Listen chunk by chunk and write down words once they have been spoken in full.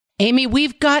Amy,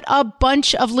 we've got a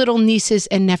bunch of little nieces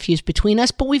and nephews between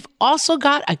us, but we've also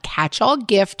got a catch-all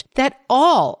gift that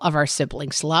all of our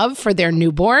siblings love for their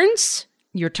newborns.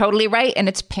 You're totally right, and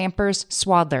it's Pampers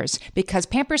Swaddlers, because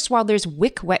Pampers Swaddlers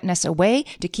wick wetness away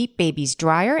to keep babies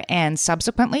drier and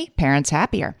subsequently parents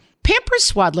happier.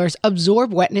 Pampers Swaddlers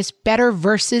absorb wetness better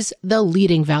versus the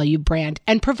leading value brand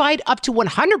and provide up to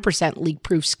 100%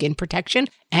 leak-proof skin protection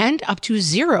and up to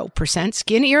 0%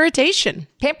 skin irritation.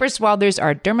 Pampers Swaddlers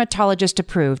are dermatologist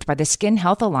approved by the Skin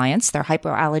Health Alliance. They're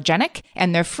hypoallergenic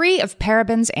and they're free of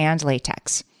parabens and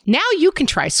latex. Now you can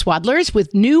try Swaddlers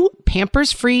with new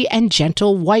Pampers-free and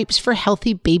gentle wipes for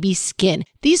healthy baby skin.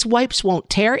 These wipes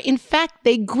won't tear. In fact,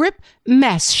 they grip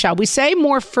mess, shall we say,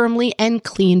 more firmly and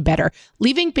clean better,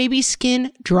 leaving baby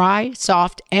skin dry,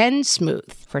 soft, and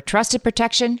smooth. For trusted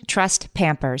protection, trust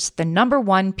Pampers, the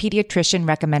 #1 pediatrician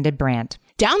recommended brand.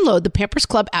 Download the Pampers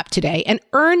Club app today and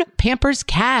earn Pampers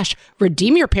Cash.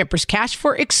 Redeem your Pampers Cash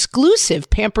for exclusive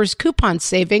Pampers coupon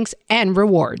savings and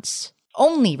rewards.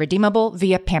 Only redeemable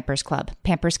via Pampers Club.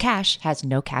 Pampers Cash has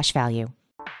no cash value.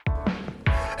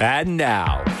 And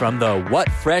now, from the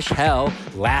What Fresh Hell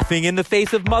Laughing in the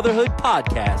Face of Motherhood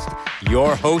podcast,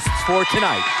 your hosts for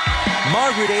tonight,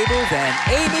 Margaret Ables and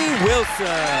Amy Wilson.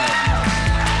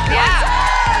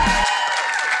 Yeah.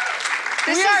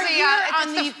 We are here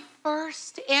on the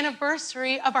first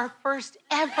anniversary of our first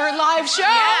ever live show.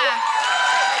 Yeah.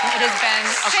 It has been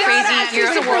a crazy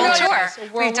year of world tour.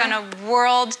 We've done a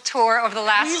world tour over the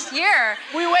last year.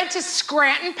 We went to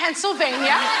Scranton,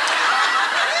 Pennsylvania.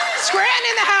 Scranton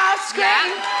in the house,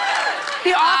 Scranton. Yeah.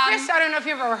 The Office, I don't know if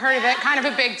you've ever heard of it, kind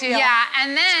of a big deal. Yeah,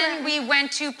 and then we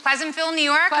went to Pleasantville, New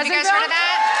York. Have you guys heard of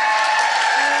that?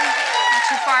 Not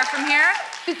too far from here.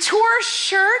 The tour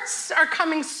shirts are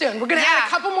coming soon. We're gonna add a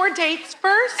couple more dates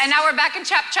first. And now we're back in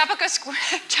Chappaqua,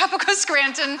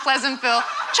 Scranton, Pleasantville,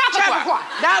 Chappaqua.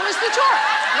 That was the tour.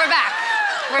 We're back.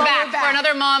 We're back for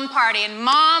another mom party. And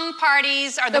mom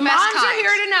parties are the best kind. The moms are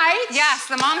here tonight. Yes,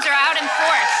 the moms are out in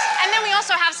force. And then we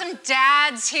also have some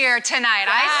dads here tonight.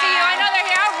 I see you. I know they're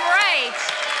here. All right.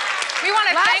 We want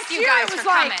to thank you guys for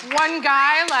coming. Last year it was like one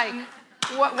guy, like,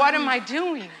 what am I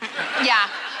doing? Yeah.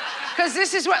 Because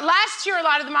this is what, last year a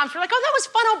lot of the moms were like, oh, that was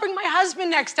fun, I'll bring my husband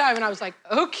next time. And I was like,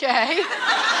 okay,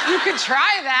 you could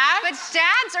try that. But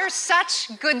dads are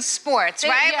such good sports,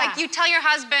 right? Yeah. Like you tell your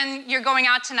husband you're going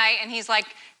out tonight and he's like,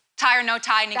 tie or no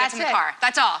tie, and he gets in the car.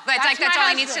 That's all. That's all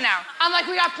he needs to know. I'm like,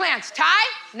 we got plans. Tie?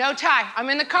 No tie. I'm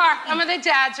in the car. Some of the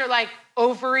dads are like,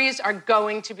 ovaries are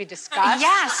going to be discussed.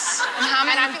 Yes.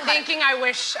 And I'm thinking, I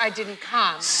wish I didn't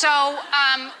come. So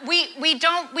we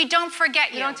don't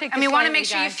forget you. Don't take and we want to make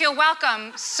sure you feel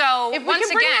welcome. So if we can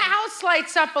bring the house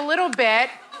lights up a little bit.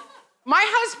 My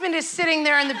husband is sitting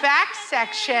there in the back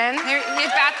section.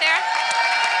 He's back there.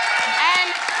 And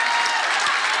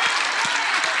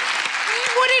we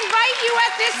would invite you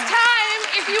at this time,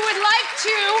 if you would like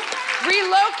to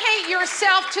relocate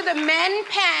yourself to the men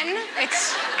pen.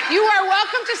 You are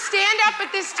welcome to stand up at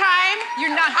this time.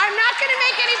 You're not. I'm not going to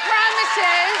make any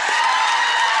promises.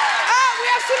 Oh, we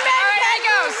have some men pen. There he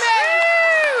goes.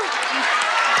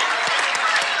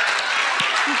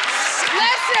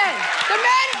 Listen, the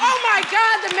men, oh my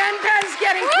God, the men pen's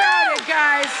getting crowded,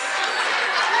 guys.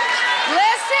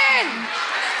 Listen,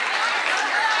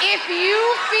 if you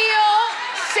feel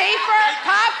safer,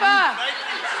 Papa.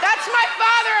 That's my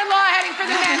father-in-law heading for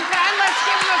the men pen. Let's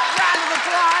give him a round of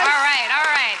applause. All right, all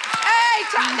right. Hey,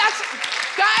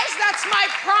 that's my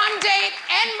prom date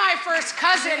and my first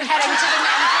cousin heading to the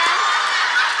men pen.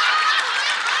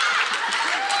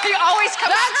 He always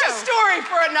comes That's through. a story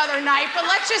for another night, but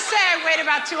let's just say I weighed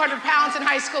about 200 pounds in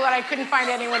high school and I couldn't find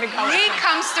anyone to go with. He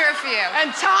comes through for you. And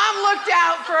Tom looked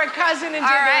out for a cousin and did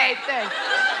the right thing.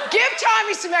 Give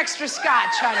Tommy some extra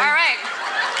scotch, honey. All right.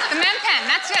 The men pen,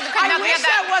 that's it. I wish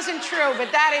that wasn't true,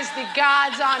 but that is the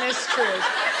God's honest truth.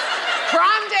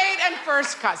 Prom date and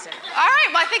first cousin. All right,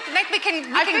 well, I think we can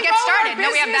get started. No,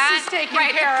 we have that. Taken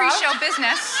right, care the pre-show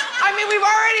business. I mean, we've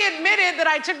already admitted that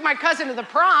I took my cousin to the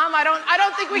prom. I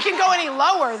don't think we can go any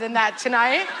lower than that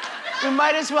tonight. We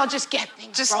might as well just get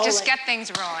things rolling. Just get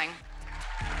things rolling.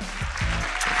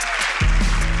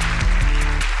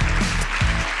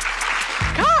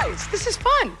 Guys, this is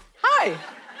fun. Hi.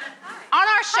 On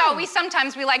our show,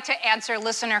 we like to answer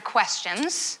listener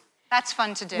questions. That's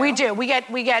fun to do. We do. We get,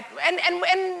 and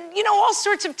you know, all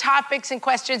sorts of topics and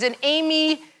questions. And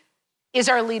Amy is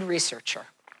our lead researcher.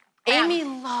 Amy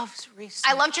loves research.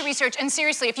 I love to research. And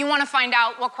seriously, if you want to find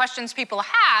out what questions people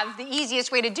have, the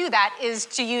easiest way to do that is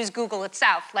to use Google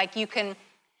itself. Like you can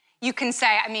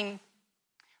say, I mean,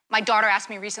 my daughter asked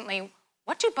me recently,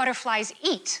 what do butterflies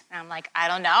eat? And I'm like, I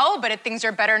don't know, but if things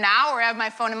are better now, or I have my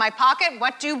phone in my pocket,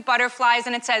 what do butterflies,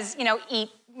 and it says, eat,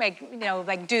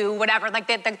 do, whatever. Like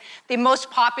the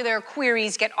most popular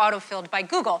queries get autofilled by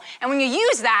Google. And when you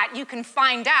use that, you can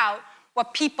find out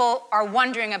what people are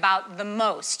wondering about the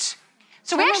most.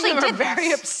 So we actually did this.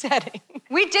 Very upsetting.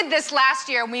 We did this last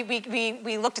year, and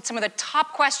we looked at some of the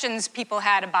top questions people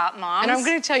had about moms. And I'm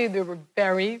going to tell you, they were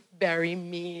very, very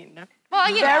mean.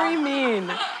 Well, very mean.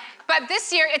 But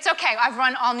this year, it's okay. I've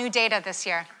run all new data this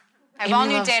year. I have all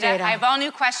new data. I have all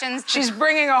new questions. She's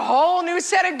bringing a whole new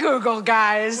set of Google,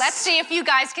 guys. Let's see if you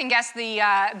guys can guess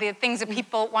the things that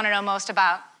people want to know most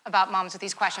about moms with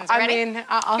these questions. Ready?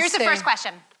 Here's the first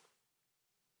question.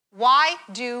 Why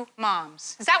do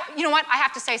moms? Is that, you know what? I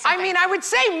have to say something. I mean, I would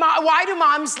say, why do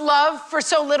moms love for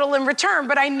so little in return?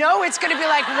 But I know it's going to be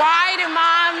like, why do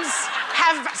moms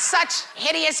have such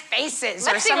hideous faces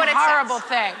or some horrible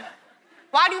thing?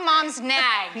 Why do moms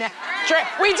nag?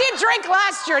 We did drink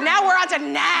last year. Now we're on to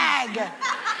nag.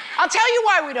 I'll tell you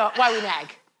why we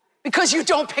nag. Because you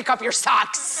don't pick up your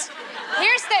socks.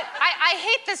 I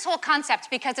hate this whole concept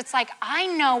because it's like, I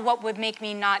know what would make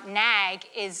me not nag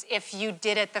is if you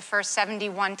did it the first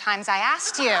 71 times I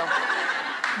asked you.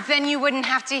 Then you wouldn't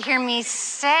have to hear me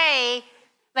say,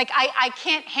 like, I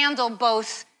can't handle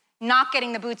both not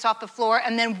getting the boots off the floor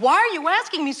and then, why are you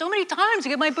asking me so many times to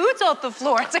get my boots off the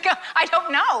floor? It's like, I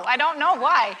don't know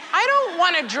why. I don't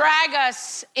want to drag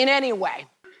us in any way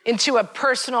into a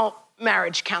personal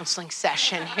marriage counseling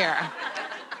session here.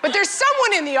 But there's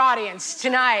someone in the audience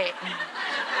tonight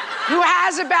who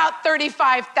has about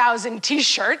 35,000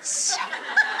 T-shirts.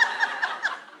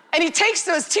 And he takes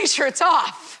those T-shirts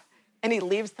off and he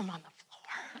leaves them on the floor.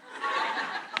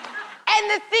 And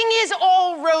the thing is,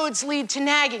 all roads lead to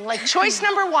nagging. Like, choice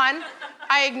number one,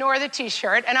 I ignore the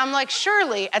T-shirt, and I'm like,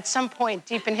 surely at some point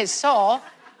deep in his soul,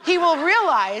 he will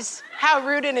realize how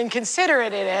rude and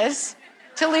inconsiderate it is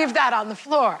to leave that on the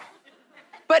floor.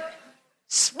 But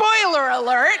spoiler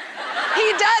alert,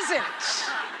 he doesn't.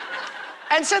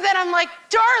 And so then I'm like,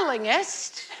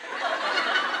 darlingest,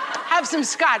 have some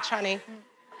scotch, honey.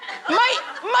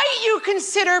 Might you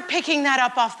consider picking that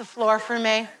up off the floor for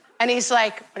me? And he's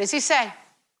like, what does he say?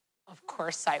 Of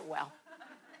course I will.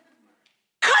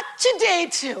 Cut to day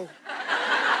 2.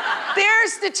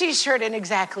 There's the T-shirt in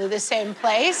exactly the same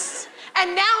place.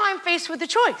 And now I'm faced with a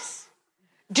choice.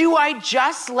 Do I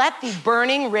just let the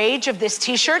burning rage of this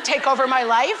T-shirt take over my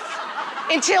life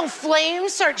until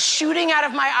flames start shooting out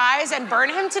of my eyes and burn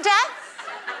him to death?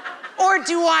 Or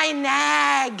do I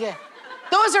nag?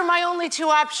 Those are my only two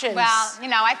options. Well,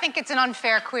 I think it's an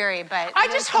unfair query, but I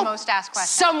just hope most asked question.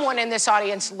 Someone in this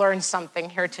audience learned something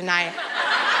here tonight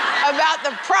about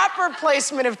the proper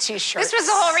placement of T-shirts. This was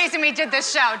the whole reason we did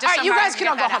this show. All right, you guys can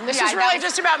all go home. This was really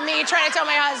just about me trying to tell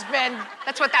my husband.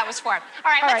 That's what that was for. All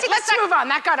right, let's move on.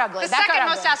 That got ugly. The second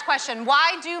most asked question,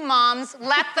 why do moms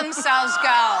let themselves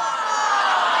go?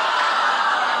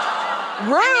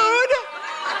 Rude,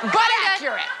 but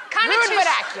accurate. Rude, but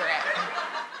accurate.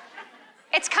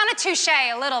 It's kind of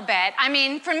touché a little bit. I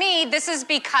mean, for me, this is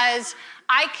because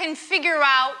I can figure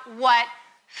out what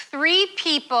 3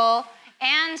 people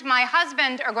and my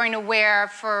husband are going to wear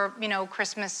for,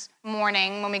 Christmas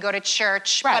morning when we go to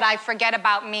church. Right. But I forget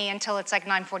about me until it's like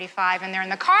 9:45 and they're in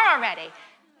the car already.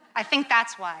 I think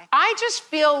that's why. I just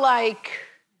feel like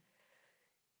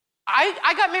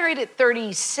I got married at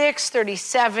 36,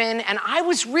 37, and I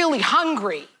was really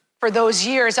hungry for those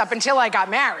years up until I got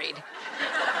married.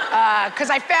 Because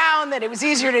I found that it was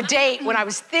easier to date when I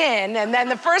was thin. And then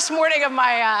the first morning of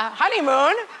my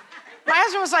honeymoon, my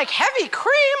husband was like, heavy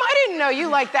cream? I didn't know you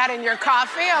liked that in your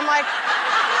coffee. I'm like,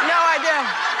 no, I do.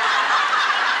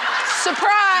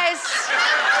 Surprise.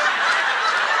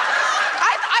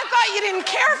 I thought you didn't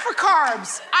care for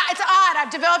carbs. It's odd.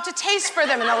 I've developed a taste for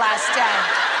them in the last day.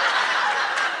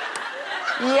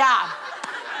 Yeah.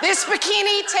 This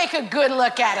bikini, take a good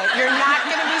look at it. You're not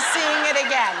going to be seeing it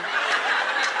again.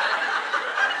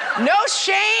 No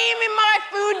shame in my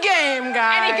food game,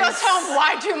 guys. And he goes home,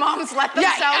 why do moms let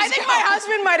themselves go? I think my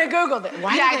husband might have Googled it.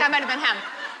 That might have been him.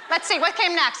 Let's see, what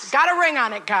came next? Got a ring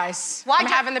on it, guys. I'm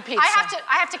having the pizza.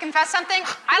 I have to confess something.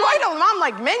 Why don't mom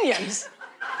like Minions?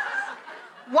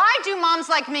 Why do moms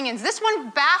like Minions? This one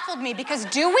baffled me because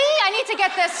do we? I need to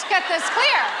get this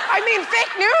clear. I mean,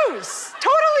 fake news.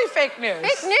 Totally fake news.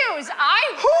 Fake news.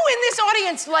 Who in this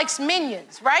audience likes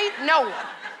Minions, right? No one.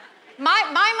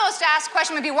 My most asked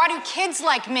question would be, why do kids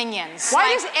like Minions?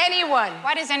 Why does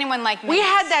anyone like Minions? We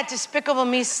had that Despicable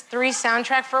Me 3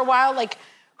 soundtrack for a while. Like,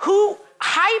 who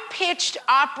high-pitched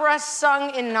opera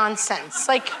sung in nonsense?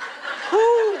 Like,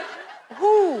 who?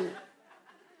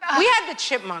 We had the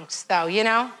chipmunks, though, you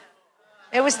know?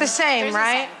 It was the same,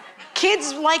 right?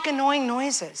 Kids like annoying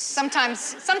noises.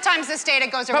 Sometimes this data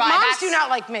goes awry. But moms do not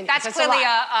like minions. That's clearly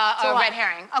a red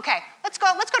herring. Okay, let's go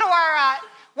to our,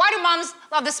 why do moms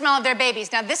love the smell of their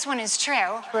babies? Now, this one is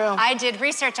true. True. I did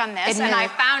research on this, and I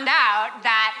found out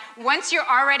that once you're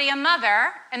already a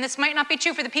mother, and this might not be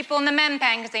true for the people in the men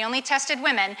pen because they only tested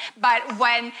women, but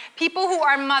when people who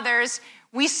are mothers,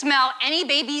 we smell any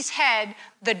baby's head,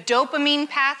 the dopamine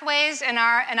pathways in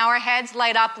our heads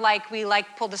light up like we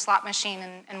pulled a slot machine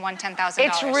and won $10,000.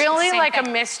 It's really like a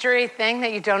mystery thing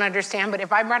that you don't understand, but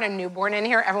if I brought a newborn in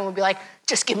here, everyone would be like,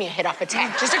 just give me a hit off a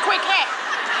 10. Just a quick hit.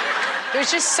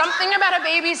 There's just something about a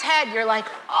baby's head. You're like,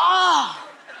 oh.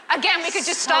 Again, we could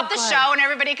just stop the show and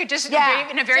everybody could just, in a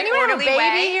very Does anyone orderly have a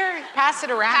baby way, here? Pass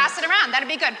it around. pass it around. That'd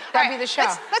be good. That'd be the show.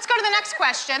 Let's go to the next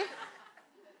question.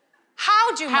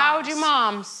 How do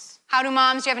moms? Do you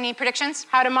have any predictions?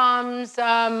 How do moms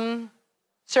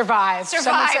survive?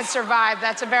 Someone said survive.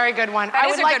 That's a very good one. I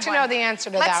would like to know the answer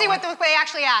to that. Let's see what they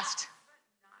actually asked.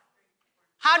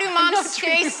 How do moms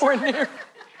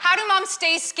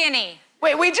stay skinny?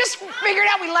 Wait, we just figured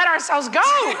out we let ourselves go.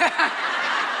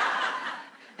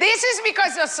 This is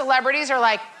because those celebrities are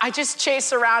like, I just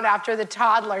chase around after the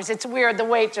toddlers. It's weird, the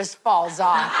weight just falls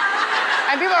off.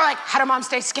 And people are like, how do moms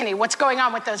stay skinny? What's going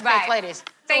on with those fake ladies?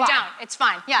 They don't. It's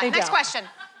fine. Yeah, next question.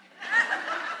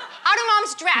 How do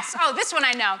moms dress? Oh, this one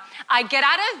I know. I get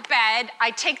out of bed,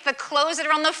 I take the clothes that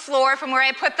are on the floor from where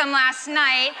I put them last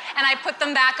night, and I put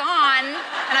them back on,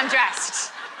 and I'm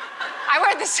dressed. I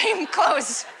wear the same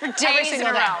clothes for days in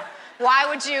a row. Why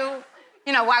would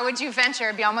you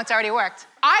venture beyond what's already worked?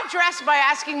 I dress by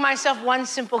asking myself one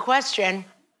simple question.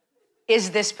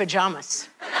 Is this pajamas?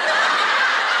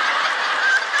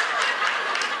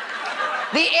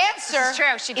 The answer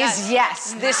is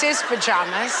yes, this is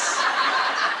pajamas.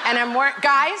 And I'm wearing,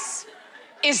 guys,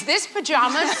 is this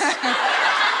pajamas?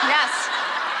 Yes.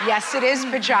 Yes, it is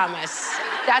pajamas.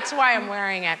 That's why I'm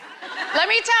wearing it. Let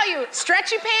me tell you,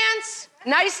 stretchy pants,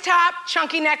 nice top,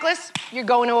 chunky necklace, you're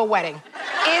going to a wedding.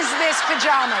 Is this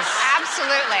pajamas?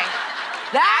 Absolutely.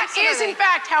 That is, in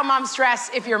fact, how moms dress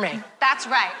if you're me. That's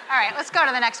right. All right, let's go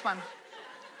to the next one.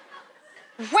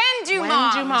 When do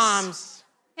moms?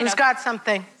 Who's got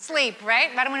something? Sleep,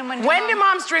 right? When do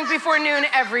moms drink before noon?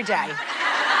 Every day.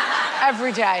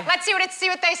 Every day. Let's see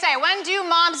what they say. When do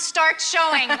moms start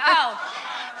showing? Oh,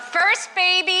 first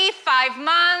baby, 5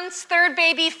 months. Third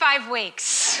baby, 5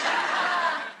 weeks.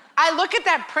 I look at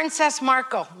that Princess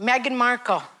Markle, Meghan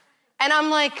Markle, and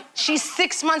I'm like, she's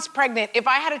 6 months pregnant. If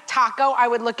I had a taco, I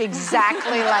would look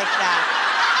exactly like that.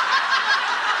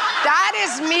 That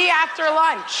is me after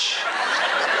lunch.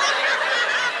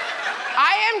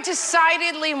 I am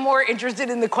decidedly more interested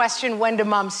in the question, when do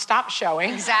moms stop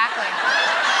showing? Exactly.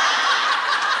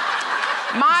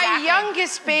 My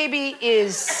youngest baby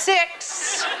is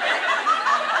 6,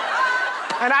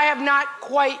 and I have not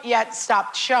quite yet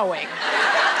stopped showing.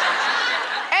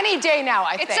 Any day now,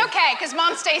 I think. It's okay, because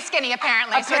mom stays skinny,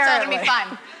 apparently, so it's all gonna be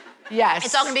fun. Yes.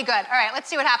 It's all gonna be good. All right, let's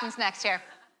see what happens next here.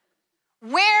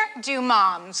 Where do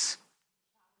moms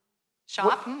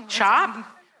shop? Shop?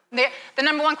 The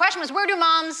number one question was, where do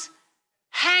moms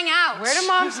hang out? Where do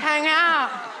moms hang out?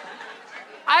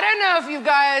 I don't know if you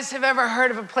guys have ever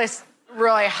heard of a place,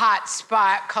 really hot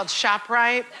spot called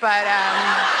ShopRite, but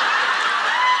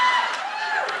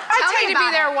I tend to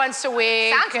be there once a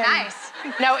week. Sounds nice.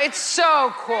 No, it's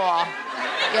so cool.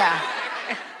 Yeah.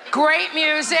 Great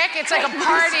music. It's like a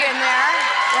party in there,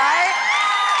 right?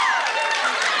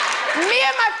 Me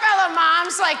and my fellow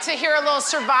moms like to hear a little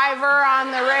Survivor on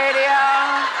the radio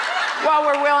while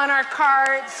we're wheeling our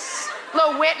carts.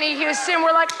 Little Whitney Houston.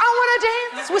 We're like, I want to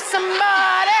dance with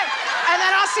somebody. And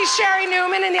then I'll see Sherry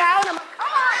Newman in the aisle, and I'm like, come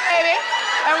on, baby.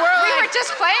 And we were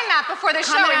just playing that before the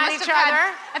show. We must have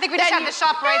had, I think we just had the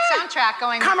ShopRite soundtrack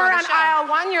going. Come around aisle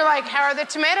 1, you're like, how are the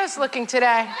tomatoes looking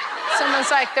today? Someone's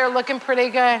like, they're looking pretty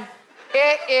good.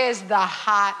 It is the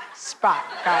hot spot,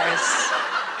 guys.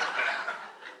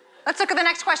 Let's look at the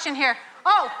next question here.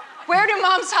 Oh, where do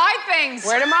moms hide things?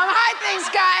 Where do moms hide things,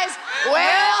 guys?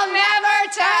 We'll never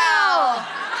tell.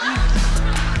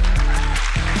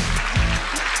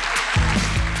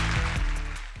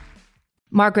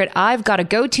 Margaret, I've got a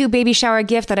go-to baby shower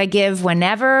gift that I give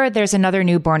whenever there's another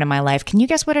newborn in my life. Can you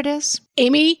guess what it is?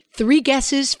 Amy, 3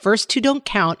 guesses. First 2 don't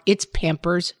count. It's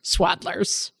Pampers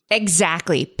Swaddlers.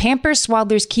 Exactly. Pampers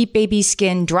Swaddlers keep baby's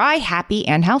skin dry, happy,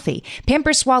 and healthy.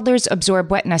 Pampers Swaddlers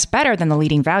absorb wetness better than the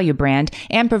leading value brand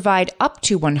and provide up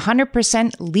to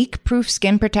 100% leak-proof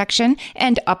skin protection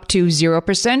and up to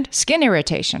 0% skin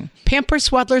irritation. Pampers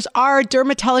Swaddlers are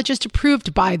dermatologist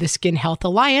approved by the Skin Health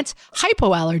Alliance,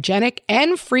 hypoallergenic,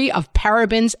 and free of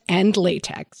parabens and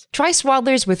latex. Try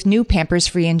Swaddlers with new Pampers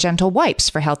Free and Gentle wipes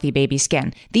for healthy baby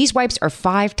skin. These wipes are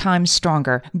 5 times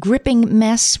stronger, gripping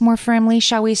mess more firmly,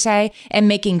 shall we say, and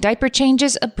making diaper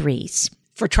changes a breeze.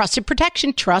 For trusted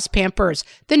protection, trust Pampers,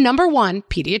 the #1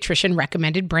 pediatrician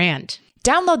recommended brand.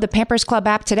 Download the Pampers Club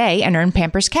app today and earn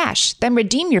Pampers Cash. Then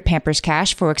redeem your Pampers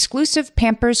Cash for exclusive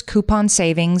Pampers coupon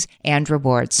savings and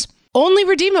rewards. Only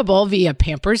redeemable via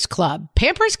Pampers Club.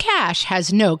 Pampers Cash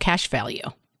has no cash value.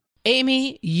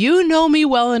 Amy, you know me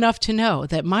well enough to know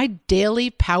that my daily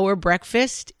power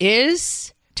breakfast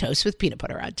is toast with peanut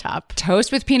butter on top.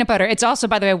 Toast with peanut butter. It's also,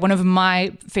 by the way, one of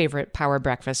my favorite power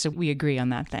breakfasts, so we agree on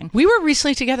that thing. We were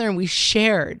recently together and we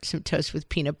shared some toast with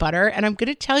peanut butter, and I'm going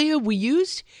to tell you, we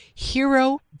used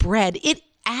Hero bread. It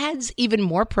adds even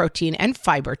more protein and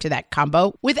fiber to that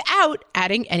combo without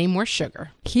adding any more sugar.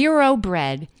 Hero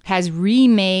Bread has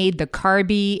remade the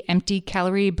carby,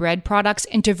 empty-calorie bread products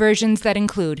into versions that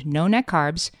include no net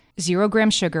carbs, 0 gram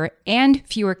sugar, and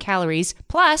fewer calories,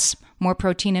 plus more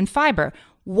protein and fiber,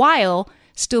 while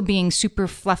still being super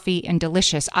fluffy and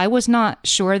delicious. I was not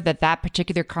sure that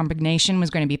particular combination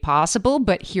was going to be possible,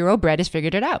 but Hero Bread has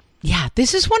figured it out. Yeah,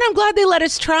 this is one I'm glad they let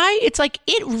us try. It's like,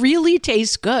 it really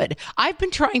tastes good. I've been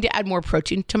trying to add more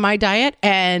protein to my diet,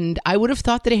 and I would have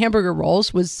thought that a hamburger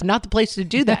rolls was not the place to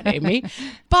do that, Amy.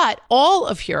 But all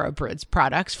of Hero Bread's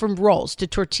products, from rolls to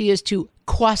tortillas to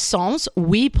croissants,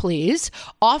 we please,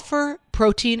 offer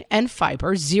protein and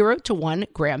fiber, 0 to 1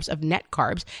 grams of net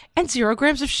carbs, and 0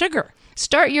 grams of sugar.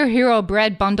 Start your Hero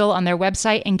Bread bundle on their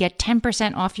website and get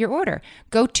 10% off your order.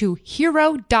 Go to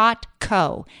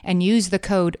hero.co and use the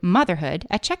code motherhood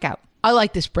at checkout. I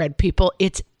like this bread, people.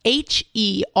 It's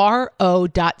HERO.co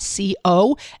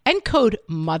and code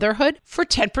motherhood for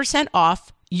 10%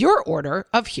 off your order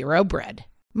of Hero Bread.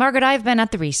 Margaret, I've been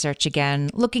at the research again,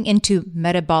 looking into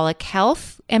metabolic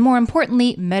health and, more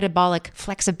importantly, metabolic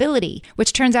flexibility,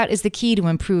 which turns out is the key to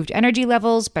improved energy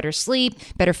levels, better sleep,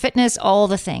 better fitness, all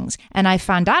the things. And I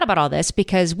found out about all this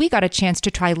because we got a chance to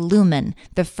try Lumen,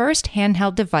 the first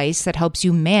handheld device that helps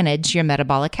you manage your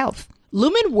metabolic health.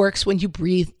 Lumen works when you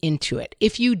breathe into it.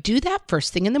 If you do that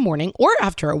first thing in the morning or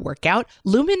after a workout,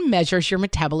 Lumen measures your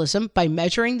metabolism by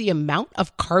measuring the amount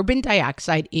of carbon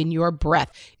dioxide in your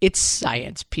breath. It's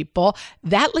science, people.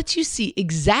 That lets you see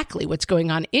exactly what's going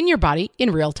on in your body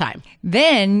in real time.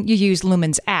 Then you use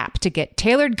Lumen's app to get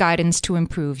tailored guidance to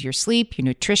improve your sleep, your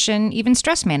nutrition, even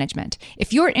stress management.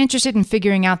 If you're interested in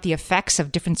figuring out the effects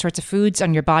of different sorts of foods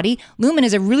on your body, Lumen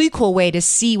is a really cool way to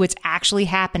see what's actually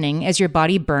happening as your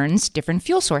body burns different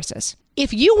fuel sources.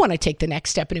 If you want to take the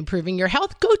next step in improving your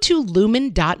health, go to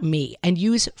lumen.me and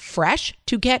use FRESH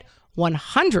to get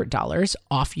 $100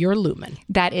 off your Lumen.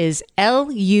 That is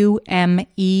LUMEN.ME.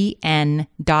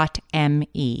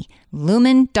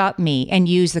 Lumen.me, and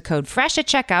use the code FRESH at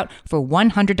checkout for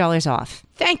 $100 off.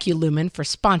 Thank you, Lumen, for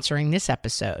sponsoring this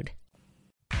episode.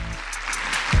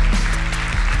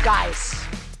 Guys,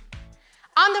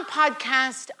 on the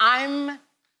podcast, I'm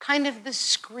kind of the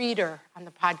screeder on the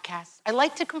podcast. I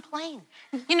like to complain.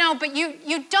 You know, but you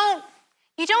don't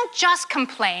just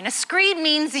complain. A screed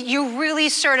means that you really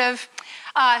sort of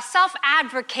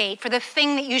self-advocate for the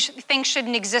thing that you think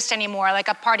shouldn't exist anymore, like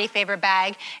a party favor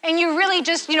bag, and you really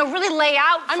just, really lay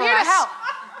out for us. I'm here to help.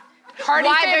 Party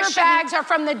favor bags are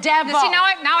from the devil. See, now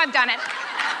I've done it.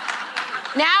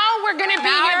 Now we're going to be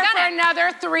here for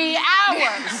another 3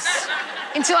 hours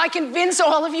until I convince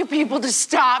all of you people to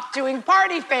stop doing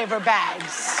party favor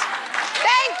bags.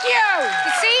 Thank you.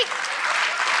 You see?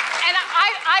 And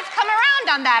I've come around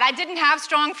on that. I didn't have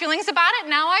strong feelings about it.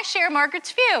 Now I share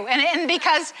Margaret's view. And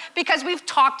because we've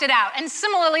talked it out. And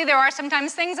similarly, there are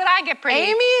sometimes things that I get pretty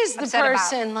Amy is the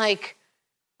person, about.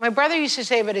 My brother used to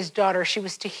say about his daughter, she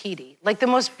was Tahiti, like the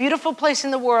most beautiful place in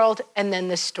the world, and then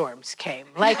the storms came.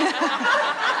 Amy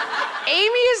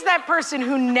is that person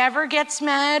who never gets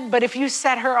mad, but if you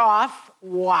set her off,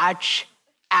 watch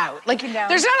out.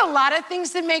 There's not a lot of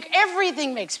things that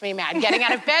everything makes me mad. Getting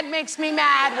out of bed makes me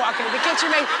mad, walking to the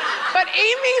kitchen but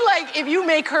Amy, if you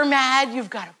make her mad, you've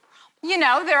got a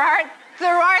problem.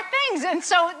 There are things, and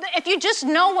so if you just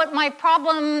know what my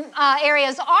problem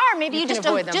areas are, maybe you just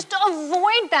avoid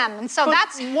them. And so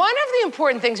that's one of the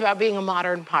important things about being a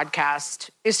modern podcast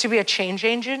is to be a change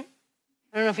agent.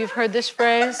 I don't know if you've heard this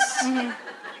phrase. Mm-hmm.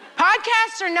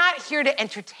 Podcasts are not here to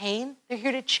entertain; they're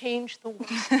here to change the world.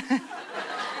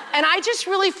 And I just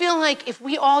really feel like if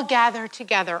we all gather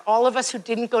together, all of us who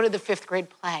didn't go to the 5th grade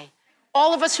play,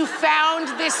 all of us who found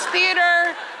this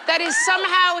theater that is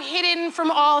somehow hidden from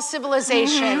all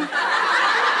civilization,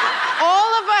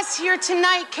 all of us here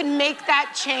tonight can make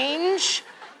that change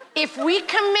if we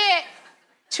commit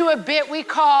to a bit we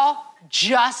call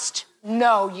Just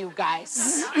Know, you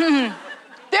guys.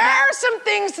 There are some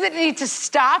things that need to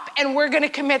stop, and we're gonna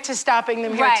commit to stopping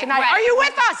them here tonight. Are you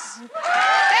with us?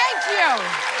 Thank you.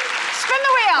 Spin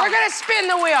the wheel. We're gonna spin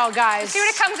the wheel, guys. See what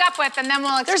it comes up with, and then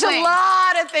we'll explain. There's a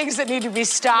lot of things that need to be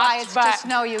stopped, Why it's but Just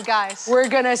Know, you guys. we're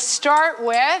gonna start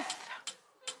with,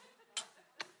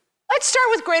 let's start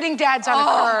with grading dads on a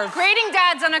curve. Grading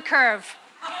dads on a curve.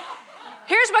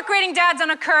 Here's what grading dads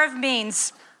on a curve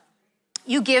means.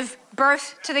 You give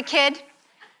birth to the kid,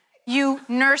 you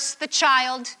nurse the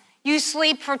child, you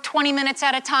sleep for 20 minutes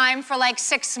at a time for like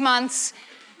 6 months.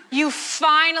 You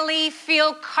finally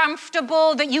feel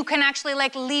comfortable that you can actually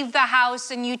like leave the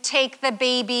house and you take the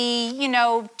baby, you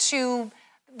know, to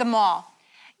the mall.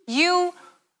 You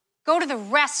go to the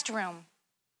restroom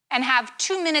and have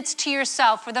 2 minutes to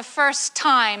yourself for the first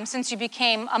time since you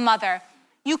became a mother.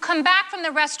 You come back from the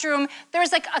restroom,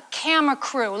 there's like a camera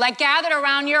crew, like gathered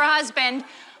around your husband,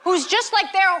 who's just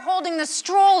like there holding the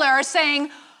stroller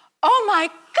saying, oh my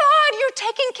God, you're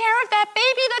taking care of that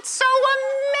baby, that's so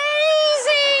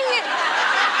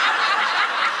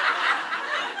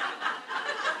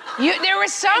amazing. There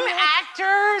was some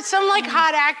actor, some like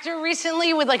hot actor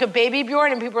recently with like a baby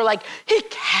Bjorn, and people were like, he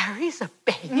carries a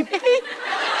baby?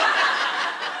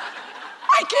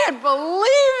 I can't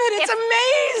believe it, it's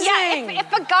amazing. Yeah,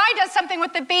 if a guy does something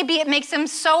with the baby, it makes him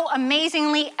so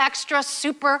amazingly extra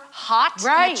super hot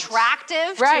and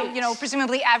attractive to, you know,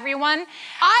 presumably everyone.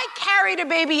 I carried a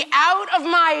baby out of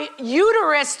my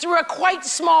uterus through a quite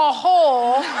small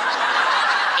hole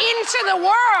into the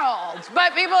world.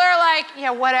 But people are like,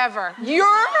 yeah, whatever. Your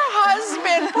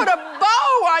husband put a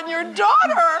bow on your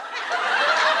daughter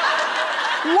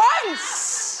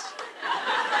once.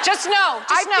 Just know,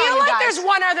 I feel like there's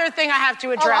one other thing I have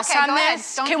to address on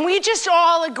this. Can we just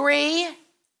all agree?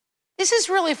 This is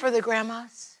really for the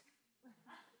grandmas.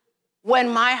 When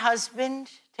my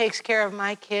husband takes care of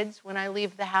my kids when I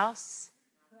leave the house,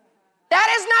 that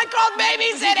is not called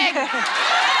babysitting.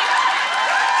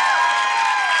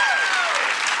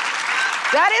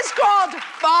 That is called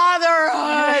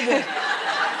fatherhood.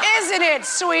 Isn't it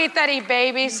sweet that he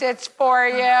babysits for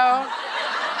you?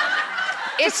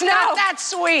 It's not that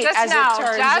sweet, as it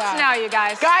turns out. Just know, you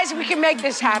guys. Guys, we can make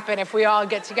this happen if we all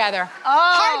get together.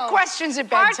 Hard questions at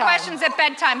bedtime. Hard questions at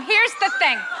bedtime. Here's the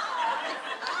thing.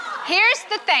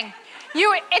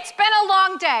 It's been a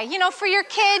long day. You know, for your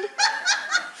kid,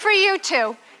 for you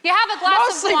too. You have a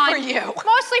glass of wine. Mostly for you.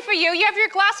 Mostly for you. You have your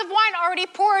glass of wine already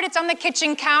poured. It's on the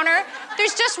kitchen counter.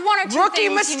 There's just one or two Rookie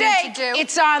things mistake. you need to do.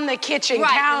 It's on the kitchen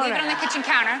counter. You leave it on the kitchen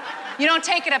counter. You don't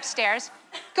take it upstairs.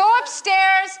 Go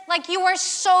upstairs like you are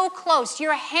so close.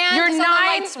 Your hand is on the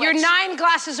light switch. You're 9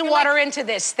 glasses of water into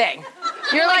this thing.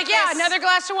 You're like, yeah, another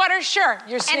glass of water? Sure.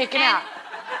 You're sneaking out.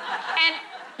 And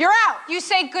you're out. You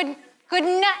say good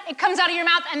night. It comes out of your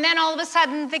mouth, and then all of a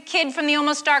sudden the kid from the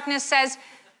Almost Darkness says,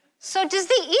 so does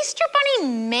the Easter Bunny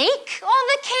make all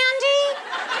the candy?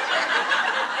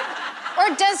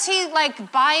 Or does he,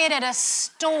 like, buy it at a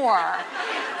store?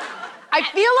 I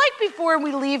feel like before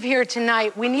we leave here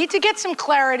tonight, we need to get some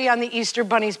clarity on the Easter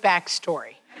Bunny's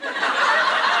backstory.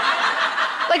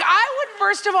 Like, I would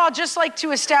first of all just like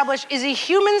to establish, is he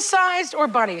human-sized or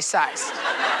bunny-sized?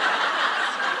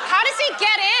 How does he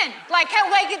get in? Like,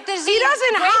 does he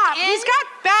doesn't break hop. in? He's got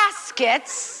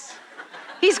baskets.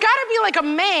 He's got to be like a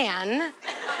man.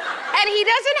 And he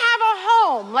doesn't have a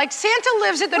home. Like, Santa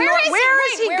lives at the Where is he Where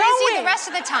is he the rest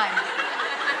of the time?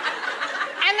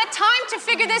 And the time to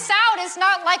figure this out is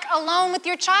not like alone with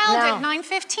your child at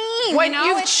 9:15. When you know?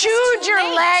 you've chewed your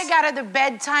leg out of the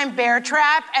bedtime bear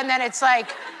trap, and then it's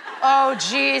like, oh,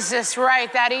 Jesus,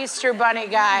 right, that Easter Bunny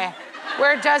guy.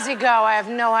 Where does he go? I have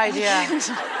no idea. And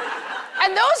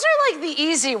those are like the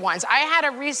easy ones. I had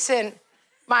a recent,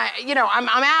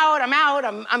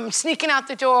 I'm sneaking out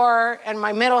the door, and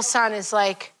my middle son is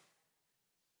like,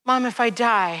 Mom, if I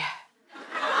die,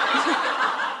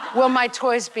 will my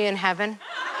toys be in heaven?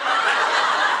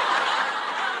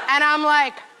 And I'm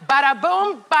like, bada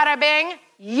boom, bada bing,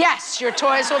 yes, your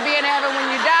toys will be in heaven when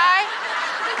you die.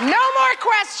 No more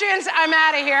questions, I'm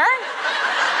out of here.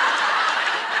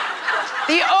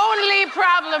 The only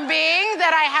problem being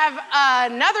that I have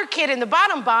another kid in the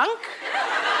bottom bunk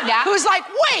who's like,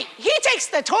 wait, he takes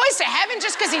the toys to heaven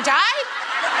just because he died?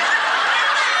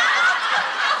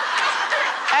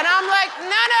 And I'm like,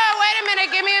 no, wait a minute,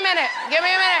 give me a minute.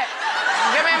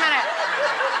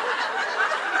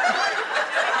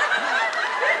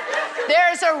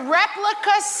 There's a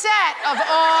replica set of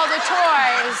all the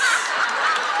toys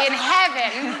in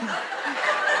heaven.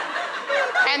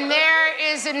 And there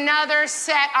is another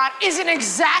set is an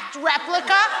exact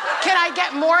replica. Can I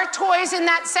get more toys in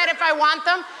that set if I want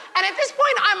them? And at this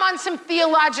point, I'm on some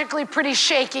theologically pretty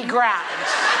shaky ground.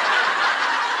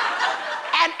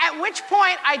 And at which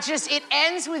point, it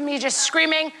ends with me just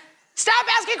screaming, stop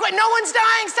asking questions, no one's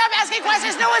dying, stop asking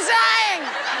questions, no one's dying.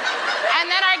 And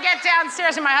then I get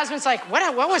downstairs and my husband's like,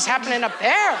 what was happening up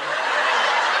there?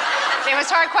 It was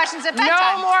hard questions at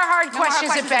bedtime. No more hard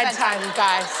questions at bedtime,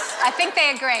 guys. I think they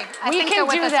agree. We can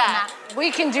do that. We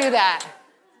can do that.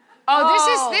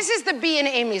 Oh, this is the Bee and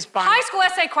Amy's barn. High school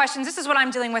essay questions. This is what I'm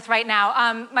dealing with right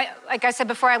now. Like I said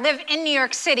before, I live in New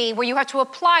York City, where you have to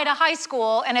apply to high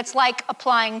school, and it's like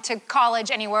applying to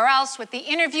college anywhere else with the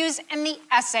interviews and the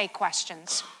essay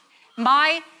questions.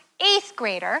 My 8th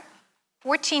grader,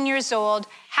 14 years old,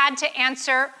 had to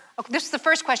answer. This is the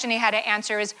first question he had to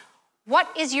answer: is what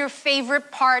is your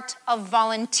favorite part of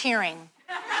volunteering?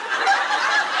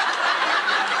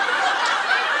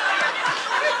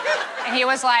 And he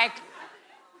was like,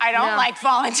 I don't like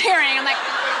volunteering. I'm like,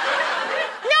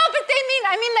 no, but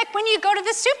I mean like when you go to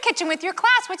the soup kitchen with your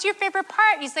class, what's your favorite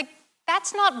part? He's like,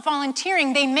 that's not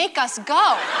volunteering, they make us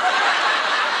go.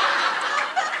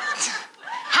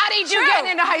 How did you get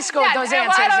into high school with those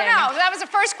answers, I don't Amy? know. That was the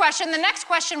first question. The next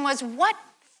question was, what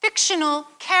fictional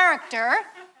character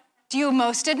do you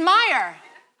most admire?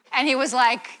 And he was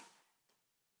like,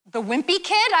 the wimpy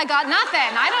kid? I got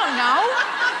nothing. I don't know.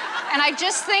 And I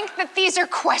just think that these are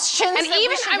questions. And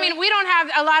we don't have,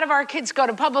 a lot of our kids go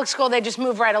to public school, they just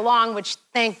move right along, which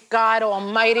thank God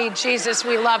Almighty, Jesus,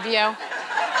 we love you.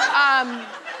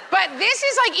 But this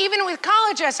is like, even with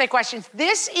college essay questions,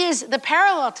 the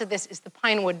parallel to this is the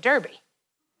Pinewood Derby.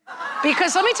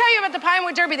 Because let me tell you about the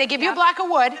Pinewood Derby. They give you a block of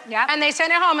wood, and they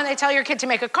send it home, and they tell your kid to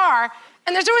make a car.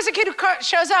 And there's always a kid who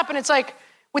shows up, and it's like,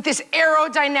 with this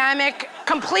aerodynamic,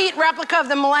 complete replica of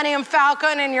the Millennium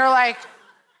Falcon, and you're like,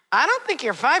 I don't think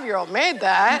your 5-year-old made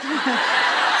that.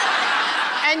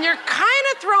 And you're kind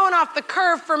of thrown off the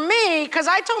curve for me, because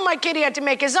I told my kid he had to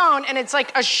make his own, and it's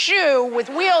like a shoe with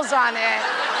wheels on it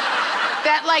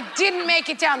that like didn't make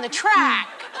it down the track.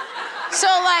 So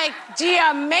like, do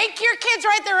you make your kids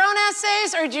write their own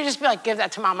essays, or do you just be like, give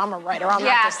that to mom, I'm gonna write her, I'll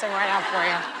write this thing right out for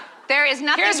you. There is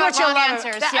nothing but wrong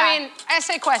answers. I mean,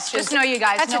 essay questions. Just know, you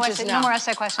guys. No more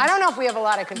essay questions. I don't know if we have a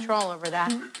lot of control over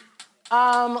that.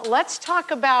 Let's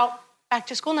talk about back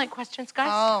to school night questions, guys.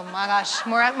 Oh my gosh,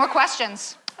 more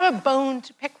questions. I have a bone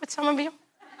to pick with some of you.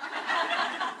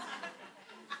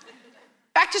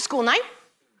 Back to school night.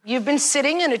 You've been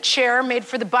sitting in a chair made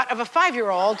for the butt of a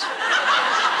 5-year-old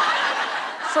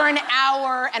for an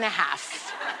hour and a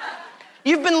half.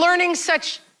 You've been learning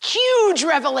such huge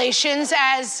revelations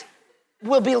as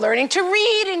we'll be learning to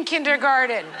read in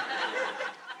kindergarten.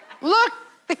 Look,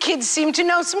 the kids seem to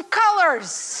know some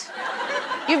colors.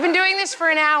 You've been doing this for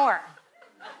an hour.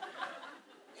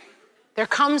 There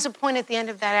comes a point at the end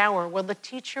of that hour where the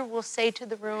teacher will say to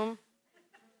the room,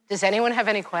 does anyone have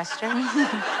any questions?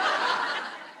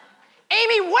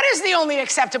 Amy, what is the only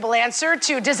acceptable answer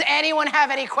to does anyone have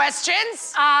any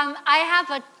questions? I have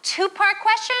a 2-part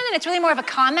question, and it's really more of a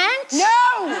comment.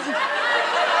 No!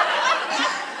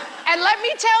 And let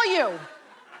me tell you,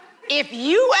 if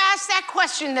you ask that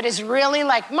question that is really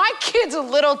like, my kid's a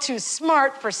little too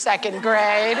smart for 2nd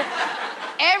grade,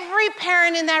 every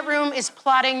parent in that room is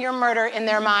plotting your murder in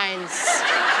their minds.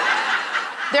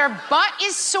 Their butt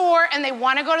is sore and they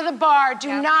want to go to the bar.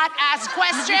 Do not ask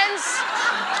questions.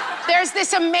 There's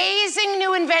this amazing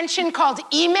new invention called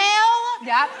email.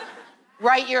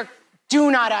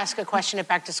 Do not ask a question at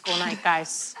back to school night,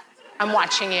 guys. I'm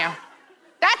watching you.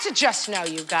 That's a just no,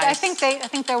 you guys. I think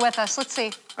they're with us. Let's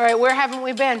see. All right, where haven't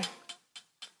we been?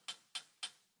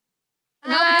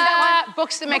 No, that one.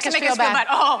 Books that make us feel bad.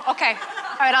 Oh, okay.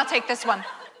 All right, I'll take this one.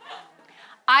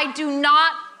 I do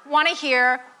not want to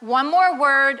hear one more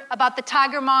word about the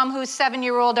tiger mom whose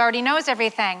 7-year-old already knows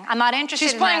everything. I'm not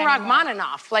interested in that anymore. She's playing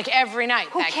Rachmaninoff like every night.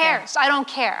 Who cares? I don't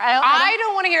care. I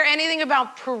don't want to hear anything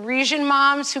about Parisian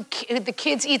moms who the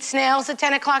kids eat snails at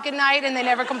 10 o'clock at night and they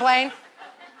never complain.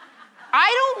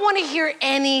 I don't want to hear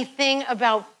anything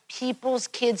about people's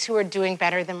kids who are doing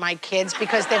better than my kids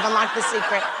because they've unlocked the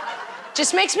secret.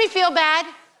 Just makes me feel bad.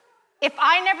 If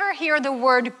I never hear the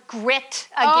word grit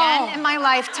again in my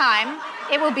lifetime,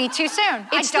 it will be too soon.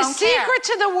 It's the secret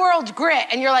to the world, grit.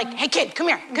 And you're like, hey kid, come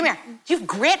here. Do you have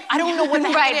grit? I don't know what the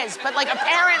heck it is, but like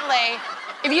apparently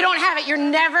If you don't have it, you're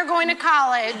never going to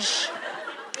college.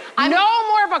 No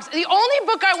more books. The only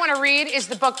book I want to read is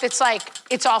the book that's like,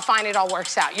 it's all fine, it all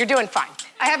works out. You're doing fine.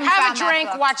 I haven't Have found a that drink,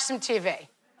 book. watch some TV.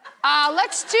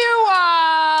 Let's do,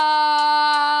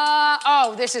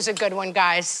 this is a good one,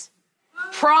 guys.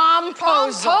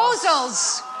 Promposals.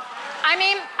 Promposals. I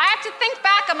mean, I have to think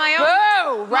back on my own.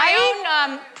 Whoa, right? My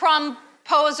own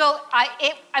promposal.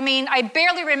 I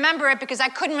barely remember it because I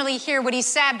couldn't really hear what he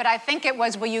said, but I think it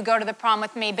was, will you go to the prom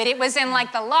with me? But it was in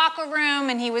like the locker room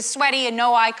and he was sweaty and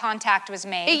no eye contact was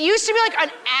made. It used to be like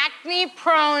an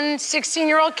acne-prone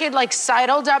 16-year-old kid like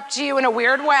sidled up to you in a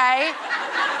weird way.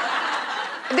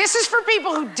 This is for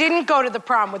people who didn't go to the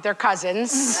prom with their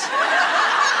cousins.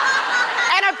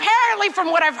 And apparently, from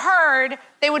what I've heard,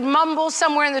 they would mumble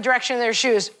somewhere in the direction of their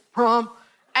shoes, prom,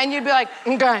 and you'd be like,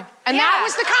 okay. And that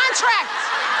was the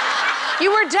contract. You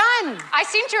were done. I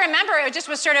seem to remember it just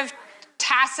was sort of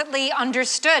tacitly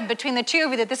understood between the two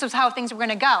of you that this was how things were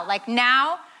gonna go. Like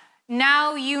now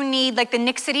you need like the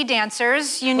Nick City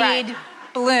dancers, you need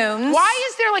balloons. Why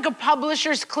is there like a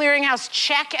publisher's clearinghouse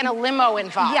check and a limo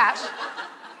involved? Yeah.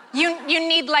 You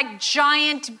need like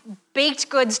giant baked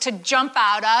goods to jump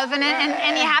out of, and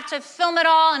you have to film it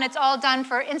all, and it's all done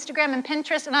for Instagram and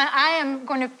Pinterest, and I am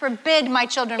going to forbid my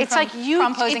children from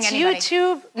promposing anybody. It's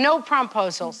YouTube, no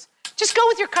promposals. Just go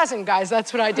with your cousin, guys.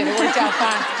 That's what I did. It worked out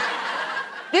fine.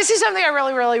 This is something I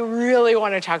really, really, really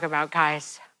want to talk about,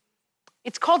 guys.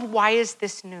 It's called Why Is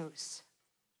This News?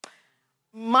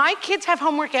 My kids have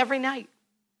homework every night.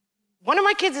 One of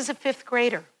my kids is a 5th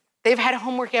grader. They've had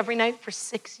homework every night for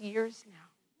 6 years now.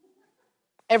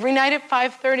 Every night at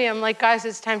 5:30, I'm like, guys,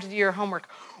 it's time to do your homework.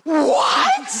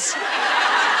 What?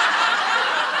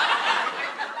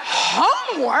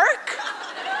 Homework?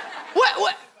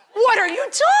 What are you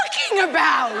talking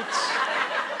about?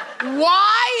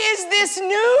 Why is this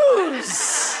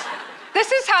news?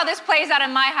 This is how this plays out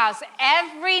in my house.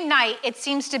 Every night, it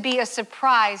seems to be a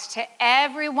surprise to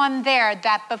everyone there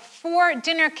that before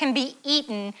dinner can be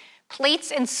eaten,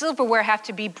 plates and silverware have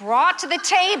to be brought to the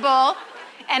table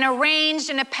and arranged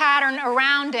in a pattern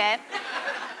around it.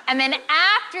 And then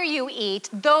after you eat,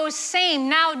 those same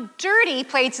now dirty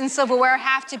plates and silverware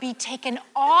have to be taken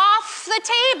off the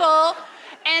table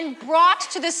and brought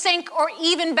to the sink, or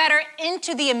even better,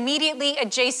 into the immediately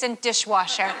adjacent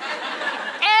dishwasher.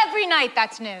 Every night,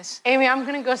 that's news. Amy, I'm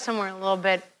gonna go somewhere a little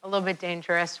bit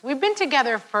dangerous. We've been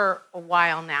together for a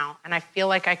while now, and I feel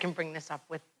like I can bring this up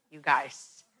with you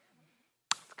guys.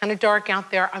 It's kind of dark out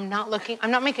there. I'm not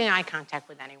making eye contact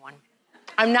with anyone.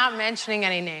 I'm not mentioning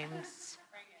any names.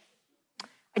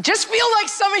 I just feel like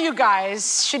some of you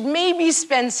guys should maybe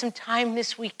spend some time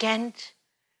this weekend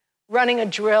running a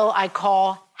drill I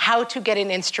call How to Get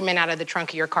an Instrument Out of the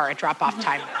Trunk of Your Car at Drop-Off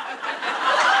Time.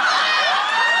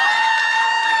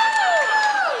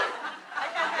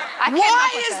 Why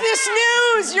is this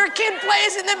news? Your kid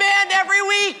plays in the band every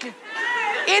week.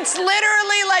 It's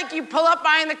literally like you pull up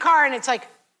behind the car and it's like,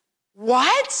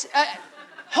 what?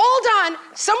 Hold on,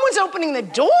 someone's opening the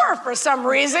door for some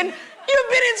reason. You've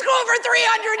been in school for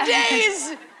 300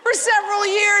 days, for several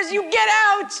years. You get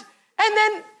out and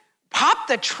then pop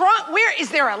the trunk. Where, is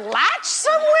there a latch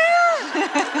somewhere?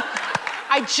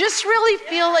 I just really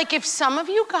feel like if some of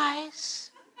you guys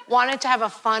wanted to have a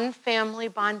fun family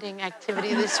bonding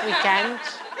activity this weekend,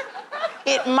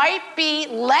 it might be,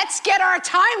 let's get our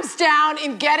times down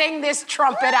in getting this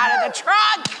trumpet out of the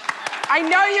trunk. I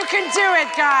know you can do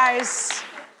it, guys.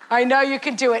 I know you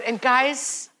can do it. And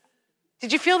guys,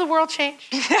 did you feel the world change?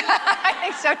 I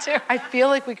think so too. I feel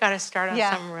like we gotta start on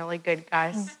something really good,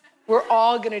 guys. We're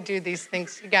all gonna do these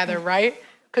things together, right?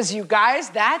 Because you guys,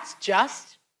 that's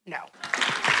just no.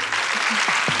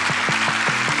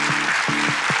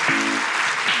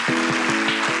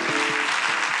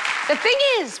 The thing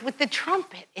is, with the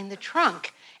trumpet in the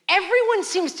trunk, everyone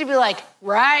seems to be like,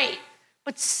 right,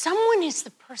 but someone is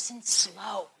the person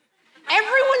slow.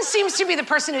 Everyone seems to be the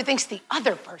person who thinks the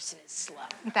other person is slow.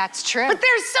 That's true. But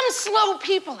there's some slow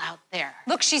people out there.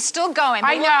 Look, she's still going.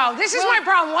 I know. This is my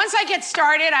problem. Once I get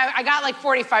started, I got like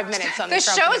 45 minutes on the The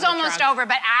show's almost over,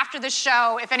 but after the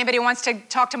show, if anybody wants to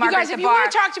talk to Margaret You guys, at if the you bar,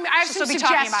 want to talk to me, I have some she'll be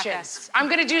talking about suggestions. this. I'm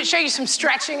going to show you some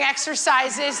stretching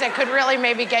exercises that could really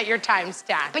maybe get your times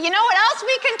down. But you know what else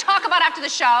we can talk about after the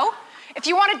show? If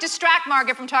you want to distract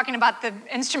Margaret from talking about the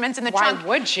instruments in the trunk,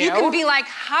 would you? You can be like,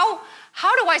 how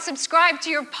do I subscribe to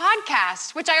your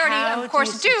podcast? Which I already, of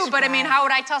course, do, but I mean, how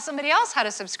would I tell somebody else how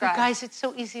to subscribe? You guys, it's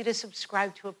so easy to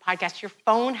subscribe to a podcast. Your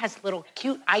phone has a little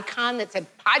cute icon that said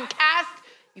podcast.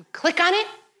 You click on it,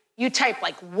 you type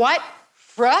like, what,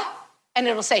 and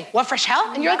it'll say, what fresh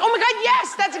hell? And you're like, oh my God,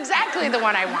 yes, that's exactly the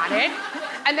one I wanted.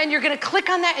 And then you're gonna click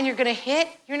on that and you're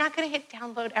not gonna hit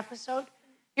download episode.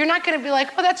 You're not gonna be like,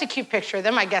 oh, that's a cute picture of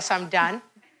them, I guess I'm done.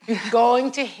 You're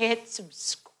going to hit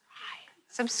subscribe.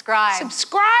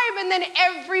 Subscribe, and then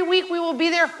every week we will be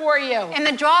there for you. In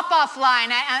the drop-off line,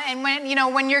 and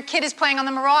when your kid is playing on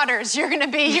the Marauders, you're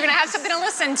gonna have something to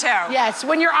listen to. Yes,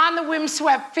 when you're on the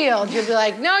windswept field, you'll be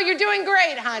like, no, you're doing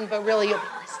great, hon, but really you'll be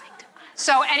listening to us.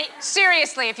 So,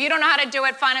 seriously, if you don't know how to do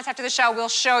it, find us after the show. We'll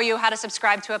show you how to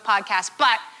subscribe to a podcast.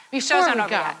 But the show's not over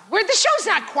yet. The show's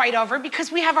not quite over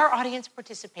because we have our audience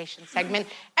participation segment.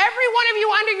 Every one of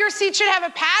you under your seat should have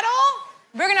a paddle.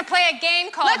 We're gonna play a game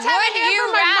called Let's have a hand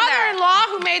for my mother-in-law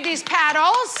who made these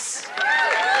paddles.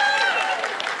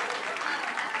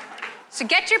 So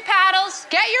get your paddles.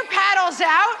 Get your paddles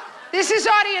out. This is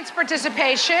audience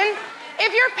participation.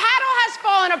 If your paddle has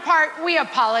fallen apart, we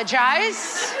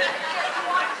apologize.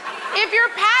 If your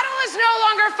paddle is no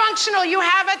longer functional, you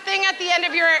have a thing at the end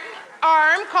of your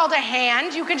arm called a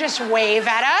hand. You can just wave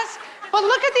at us. But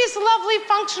look at these lovely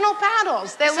functional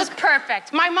paddles. This is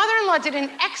perfect. My mother-in-law did an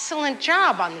excellent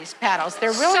job on these paddles.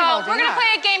 They're really holding up. So we're gonna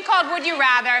play a game called Would You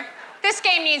Rather. This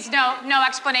game needs no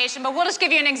explanation, but we'll just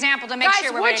give you an example to make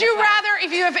sure we're ready to play. Guys, would you rather,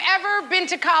 if you have ever been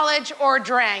to college or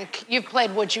drank, you've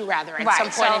played Would You Rather at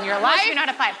some point in your life. You know how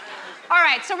to play. All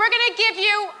right, so we're gonna give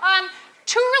you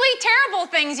two really terrible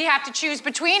things you have to choose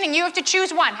between, and you have to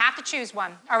choose one. Have to choose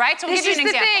one. All right, so we'll give you an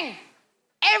example. This is the thing.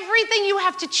 Everything you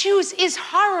have to choose is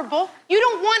horrible. You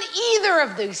don't want either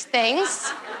of these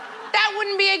things. That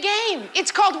wouldn't be a game.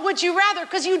 It's called Would You Rather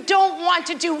because you don't want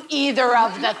to do either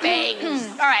of the things.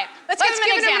 All right, let's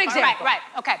give them an example. Right,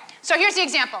 okay. So here's the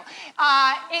example.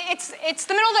 It's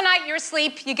the middle of the night, you're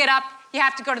asleep, you get up, you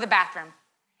have to go to the bathroom.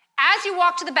 As you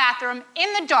walk to the bathroom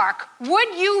in the dark,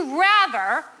 would you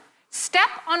rather step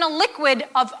on a liquid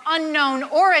of unknown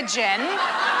origin,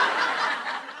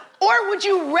 or would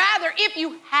you rather, if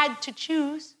you had to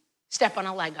choose, step on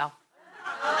a Lego?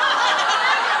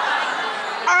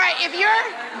 All right, if you're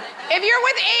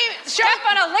with step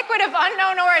on a liquid of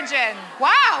unknown origin.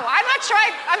 Wow, I'm not sure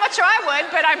I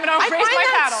would, but I'm gonna raise my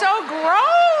paddle. I find that so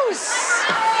gross.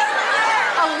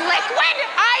 A liquid?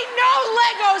 I know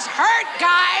Legos hurt,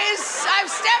 guys.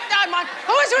 I've stepped on one.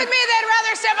 Who's with me that'd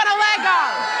rather step on a Lego?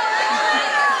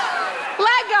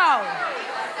 Lego.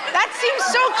 That seems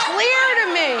so clear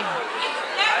to me.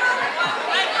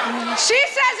 She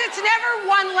says it's never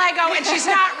one Lego, and she's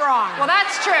not wrong. Well,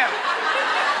 that's true.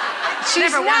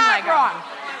 She's never not one Lego. wrong.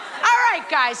 All right,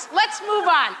 guys, let's move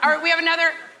on. All right, we have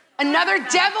another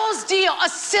devil's deal, a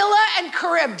Scylla and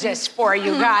Charybdis for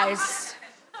you guys.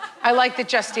 I like that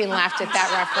Justine laughed at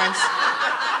that reference.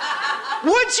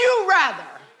 Would you rather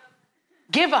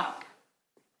give up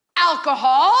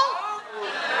alcohol?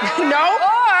 No.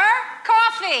 Or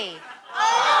coffee.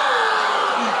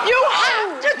 You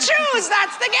have to choose.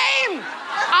 That's the game.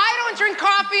 I don't drink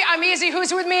coffee. I'm easy.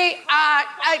 Who's with me?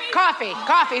 Coffee.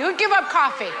 Coffee. Who'd give up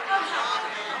coffee?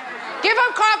 Give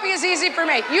up coffee is easy for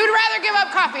me. You'd rather give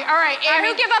up coffee. All right, Amy.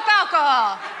 Who give up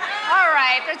alcohol? All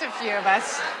right, there's a few of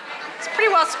us. It's pretty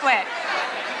well split.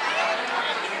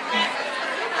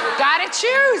 Gotta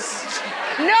choose.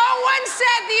 No one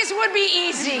said these would be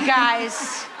easy,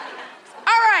 guys.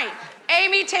 All right,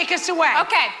 Amy, take us away.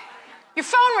 Okay, your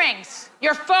phone rings.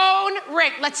 Your phone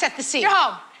rings. Let's set the scene. You're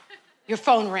home. Your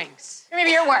phone rings.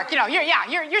 Maybe you're at work. You know,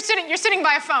 you're sitting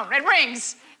by a phone. It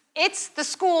rings. It's the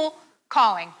school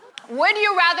calling. Would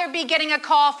you rather be getting a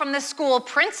call from the school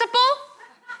principal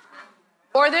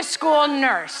or the school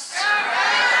nurse?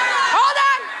 Hold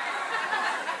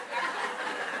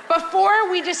on. Before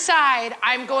we decide,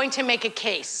 I'm going to make a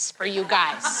case for you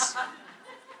guys.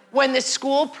 When the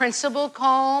school principal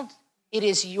called, it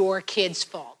is your kid's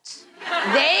fault.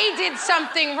 They did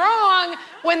something wrong.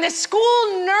 When the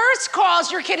school nurse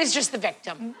calls, your kid is just the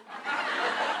victim.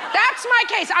 That's my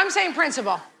case. I'm saying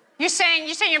principal. You're saying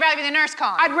you'd rather be the nurse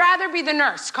calling? I'd rather be the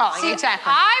nurse calling. See,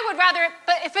 exactly. I would rather,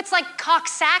 but if it's like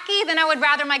Coxsackie, then I would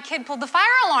rather my kid pull the fire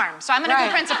alarm. So I'm gonna do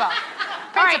principal.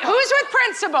 All right, who's with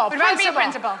principal? Would rather be a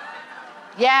principal.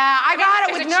 Yeah, I got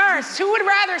it with nurse. Who would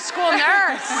rather school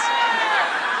nurse?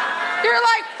 You're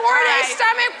like, 4-day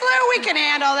stomach flu, we can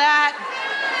handle that.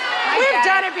 We've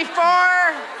done it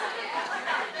before.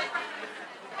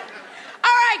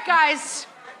 All right, guys.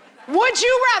 Would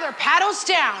you rather, paddles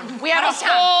down. We have a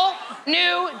whole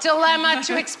new dilemma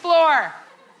to explore.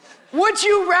 Would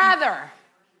you rather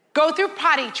go through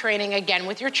potty training again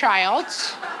with your child?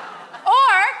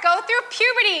 Or go through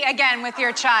puberty again with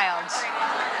your child?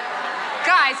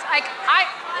 Guys, like,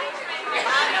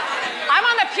 I'm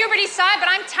on the puberty side, but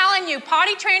I'm telling you,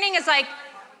 potty training is like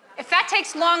If that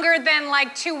takes longer than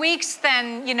like 2 weeks,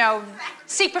 then, you know,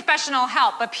 seek professional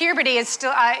help. But puberty is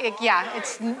still,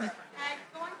 it's...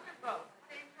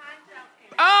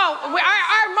 Oh,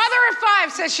 our mother of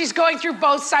 5 says she's going through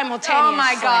both simultaneously. Oh,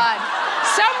 my God.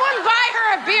 Someone buy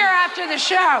her a beer after the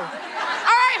show.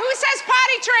 All right, who says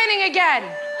potty training again?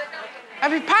 I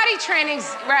mean, potty training's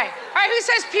right. All right, who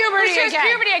says puberty again? Who says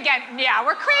puberty again? Yeah,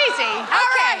 we're crazy. All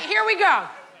right, here we go.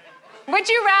 Would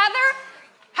you rather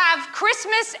have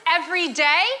Christmas every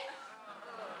day?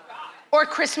 Or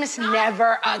Christmas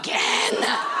never again?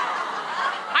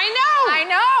 I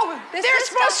know. They're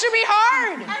supposed to be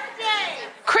hard.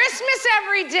 Christmas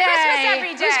every day. Christmas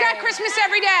every day. Who's got Christmas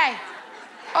every day?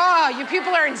 Oh, you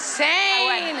people are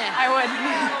insane. I would.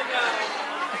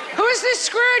 Who's the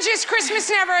Scrooge's Christmas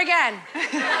never again?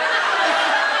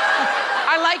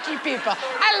 I like you people.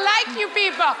 I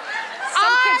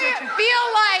feel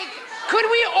like, could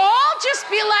we all just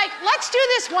be like, let's do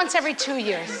this once every 2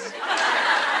 years?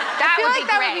 That would be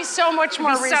that great. would be so much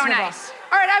more It'd be reasonable. so nice.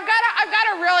 All right, I've got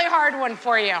a really hard one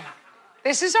for you.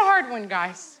 This is a hard one,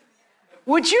 guys.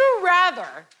 Would you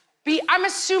rather be, I'm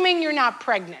assuming you're not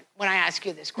pregnant when I ask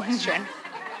you this question.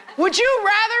 Would you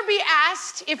rather be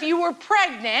asked if you were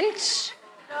pregnant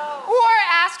Or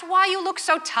asked why you look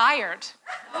so tired?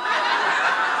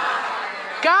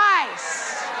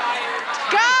 Guys,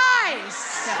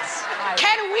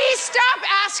 can we stop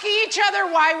asking each other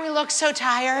why we look so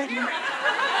tired?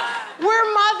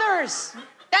 We're mothers.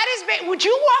 That is, would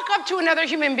you walk up to another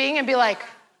human being and be like,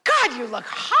 God, you look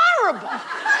horrible?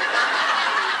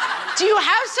 Do you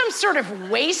have some sort of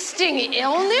wasting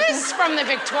illness from the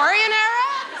Victorian era?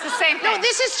 It's the same thing. No,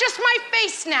 this is just my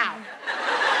face now.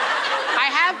 I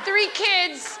have 3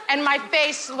 kids, and my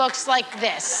face looks like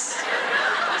this.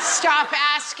 Stop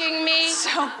asking me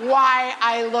why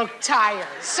I look tired.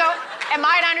 So, am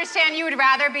I to understand you would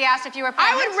rather be asked if you were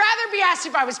pregnant? I would rather be asked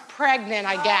if I was pregnant,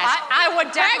 I guess. I would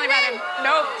definitely Pregnant? rather.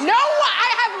 Nope. No, I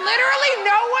have literally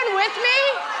no one with me.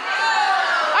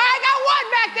 I got one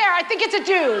back there. I think it's a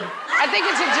dude.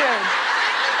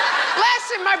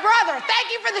 Listen, my brother, thank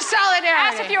you for the solidarity.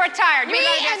 Ask if you were tired. Me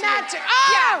and that too.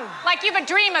 Oh! Yeah, like you have a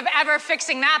dream of ever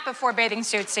fixing that before bathing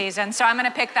suit season, so I'm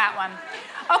gonna pick that one.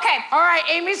 Okay. All right,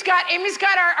 Amy's got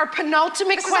our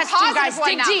penultimate This question, is a guys. positive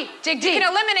one now. Dig deep. You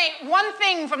can eliminate one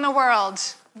thing from the world.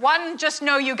 One, just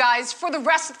know you guys, for the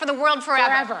world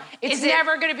forever. It's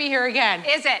never gonna be here again.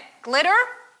 Is it glitter?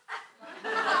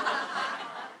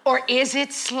 Or is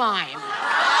it slime?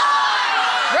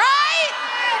 Right?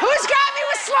 Who's got me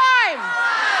with slime?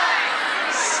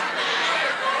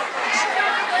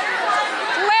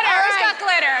 Glitter. Who's got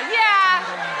glitter? Yeah.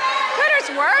 Glitter's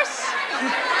worse.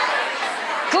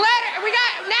 Glitter.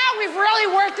 We've really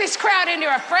worked this crowd into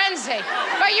a frenzy.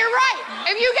 But you're right.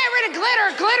 If you get rid of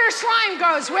glitter slime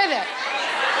goes with it.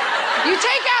 You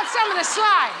take out some of the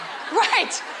slime.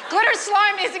 Right. Glitter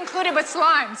slime is included with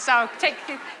slime, so take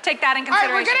that in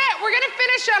consideration. All right, we're gonna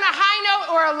finish on a high note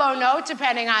or a low note,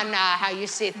 depending on how you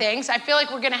see things. I feel like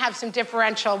we're gonna have some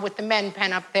differential with the men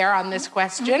pen up there on this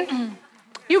question.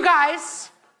 You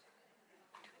guys,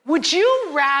 would you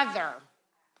rather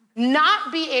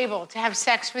not be able to have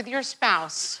sex with your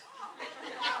spouse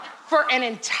for an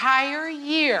entire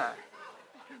year,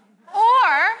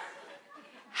 or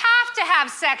have to have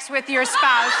sex with your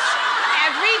spouse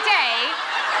every day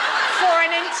for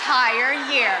an entire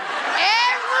year?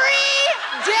 Every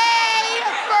day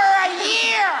for a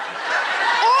year.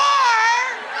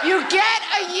 Or you get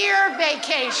a year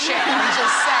vacation, I'm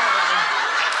just saying.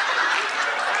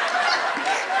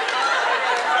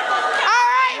 All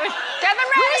right. Get them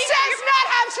ready. Who says not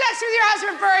have sex with your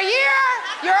husband for a year?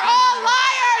 You're all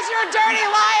liars. You're dirty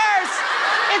liars.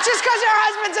 It's just because your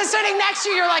husband's is sitting next to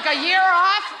you, you're like a year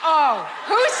off? Oh.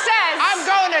 Who says? I'm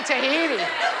going to Tahiti.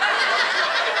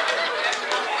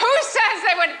 Who says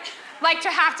they would like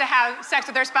to have sex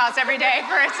with their spouse every day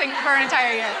for an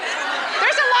entire year?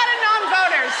 There's a lot of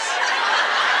non-voters.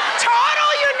 Total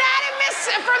unanimous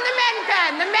from the men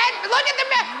pen. Look at the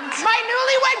men. My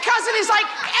newlywed cousin is like,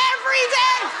 every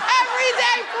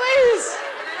day, please.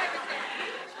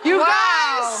 You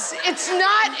guys, it's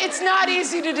not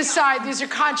easy to decide. These are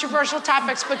controversial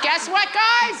topics, but guess what,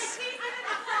 guys?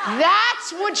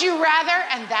 That's Would You Rather,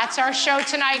 and that's our show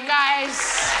tonight, guys.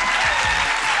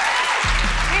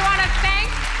 We want to thank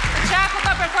the Chapel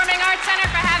Performing Arts Center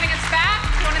for having us back.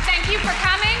 We want to thank you for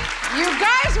coming. You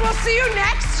guys, we'll see you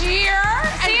next year.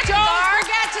 See you and don't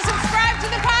forget to subscribe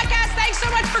to the podcast. Thanks so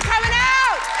much for coming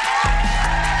out.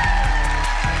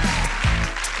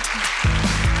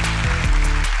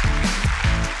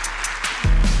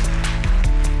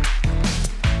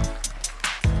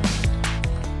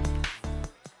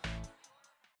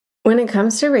 When it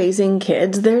comes to raising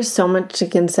kids, there's so much to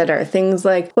consider. Things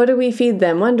like, what do we feed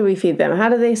them? When do we feed them? How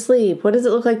do they sleep? What does it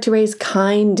look like to raise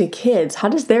kind kids? How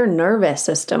does their nervous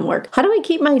system work? How do I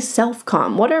keep myself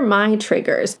calm? What are my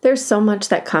triggers? There's so much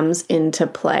that comes into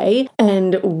play,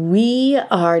 and we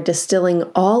are distilling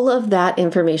all of that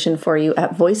information for you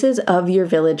at Voices of Your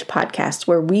Village podcast,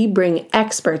 where we bring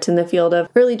experts in the field of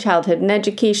early childhood and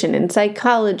education and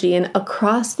psychology and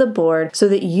across the board so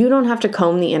that you don't have to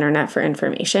comb the internet for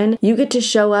information. You get to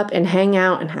show up and hang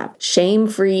out and have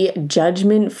shame-free,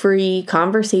 judgment-free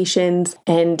conversations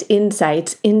and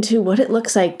insights into what it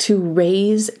looks like to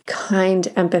raise kind,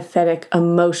 empathetic,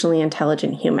 emotionally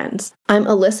intelligent humans. I'm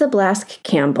Alyssa Blask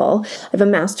Campbell. I have a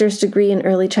master's degree in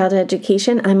early childhood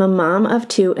education. I'm a mom of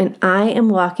 2, and I am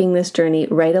walking this journey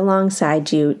right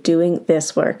alongside you doing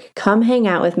this work. Come hang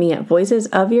out with me at Voices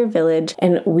of Your Village,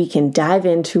 and we can dive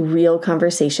into real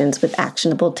conversations with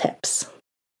actionable tips.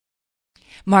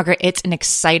 Margaret, it's an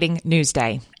exciting news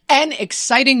day. An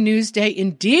exciting news day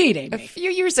indeed, Amy. A few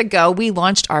years ago, we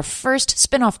launched our first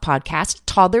spin-off podcast,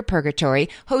 Toddler Purgatory,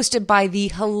 hosted by the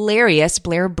hilarious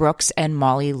Blair Brooks and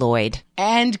Molly Lloyd.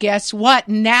 And guess what?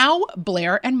 Now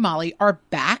Blair and Molly are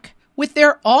back with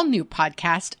their all-new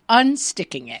podcast,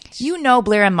 Unsticking It. You know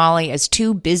Blair and Molly as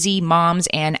 2 busy moms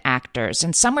and actors,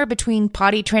 and somewhere between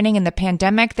potty training and the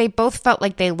pandemic, they both felt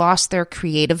like they lost their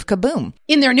creative kaboom.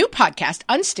 In their new podcast,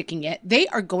 Unsticking It, they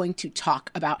are going to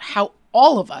talk about how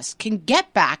all of us can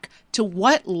get back to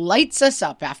what lights us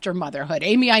up after motherhood.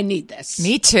 Amy, I need this.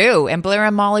 Me too. And Blair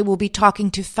and Molly will be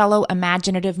talking to fellow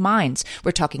imaginative minds.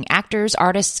 We're talking actors,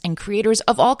 artists, and creators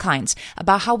of all kinds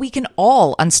about how we can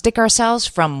all unstick ourselves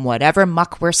from whatever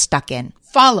muck we're stuck in.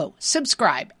 Follow,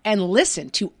 subscribe, and listen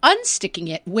to Unsticking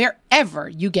It wherever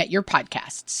you get your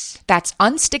podcasts. That's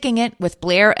Unsticking It with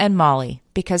Blair and Molly,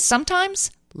 because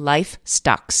sometimes life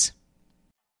stucks.